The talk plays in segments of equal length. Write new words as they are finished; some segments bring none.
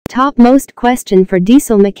topmost question for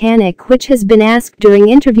diesel mechanic which has been asked during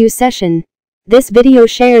interview session. This video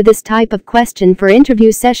share this type of question for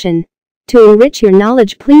interview session. To enrich your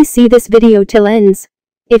knowledge, please see this video till ends.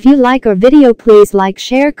 If you like our video, please like,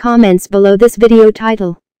 share, comments below this video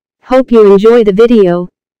title. Hope you enjoy the video.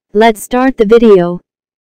 Let's start the video.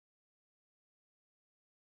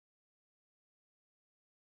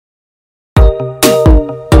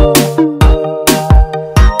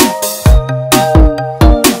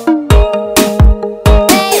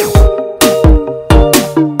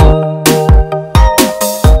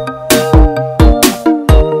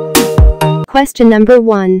 Question number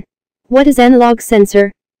 1. What is analog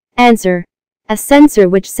sensor? Answer. A sensor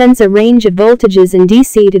which sends a range of voltages in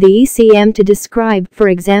DC to the ECM to describe, for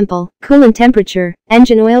example, coolant temperature,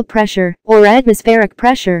 engine oil pressure, or atmospheric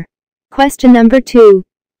pressure. Question number 2.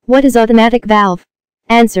 What is automatic valve?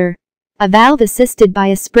 Answer. A valve assisted by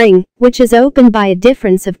a spring, which is opened by a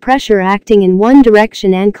difference of pressure acting in one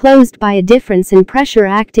direction and closed by a difference in pressure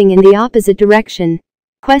acting in the opposite direction.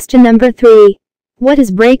 Question number 3. What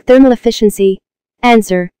is brake thermal efficiency?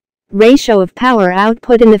 Answer. Ratio of power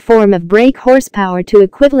output in the form of brake horsepower to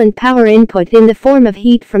equivalent power input in the form of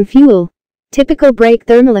heat from fuel. Typical brake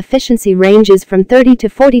thermal efficiency ranges from 30 to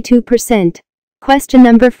 42%. Question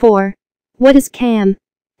number 4. What is cam?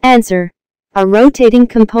 Answer. A rotating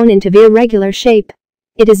component of irregular shape.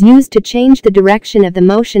 It is used to change the direction of the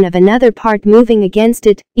motion of another part moving against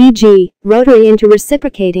it, e.g., rotary into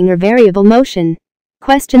reciprocating or variable motion.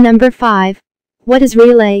 Question number 5. What is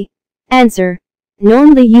relay? Answer.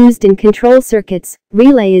 Normally used in control circuits,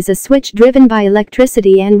 relay is a switch driven by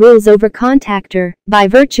electricity and rules over contactor, by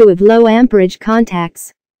virtue of low amperage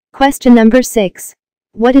contacts. Question number 6.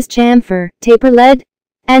 What is chamfer, taper lead?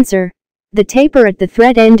 Answer. The taper at the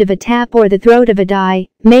thread end of a tap or the throat of a die,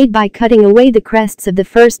 made by cutting away the crests of the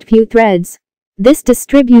first few threads. This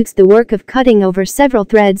distributes the work of cutting over several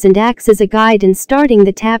threads and acts as a guide in starting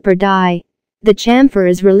the tap or die. The chamfer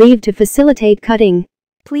is relieved to facilitate cutting.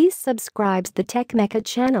 Please subscribe to the Tech Mecha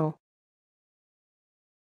channel.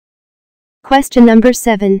 Question number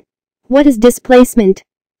 7. What is displacement?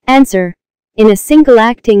 Answer. In a single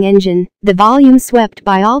acting engine, the volume swept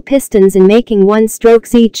by all pistons in making 1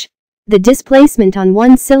 strokes each. The displacement on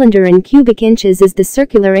one cylinder in cubic inches is the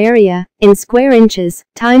circular area, in square inches,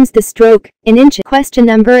 times the stroke, in inches. Question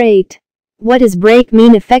number 8. What is brake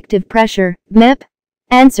mean effective pressure, MEP?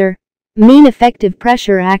 Answer. Mean effective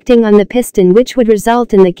pressure acting on the piston which would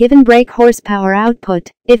result in the given brake horsepower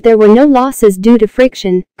output, if there were no losses due to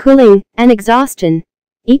friction, cooling, and exhaustion,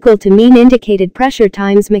 equal to mean indicated pressure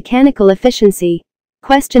times mechanical efficiency.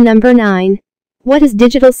 Question number 9. What is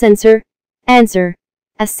digital sensor? Answer.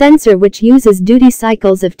 A sensor which uses duty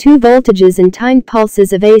cycles of 2 voltages and timed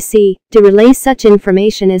pulses of AC, to relay such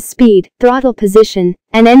information as speed, throttle position,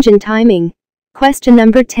 and engine timing. Question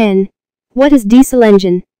number 10. What is diesel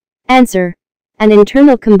engine? Answer. An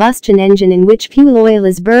internal combustion engine in which fuel oil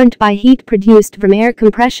is burnt by heat produced from air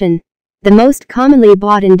compression. The most commonly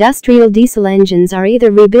bought industrial diesel engines are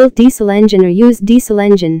either rebuilt diesel engine or used diesel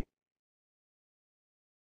engine.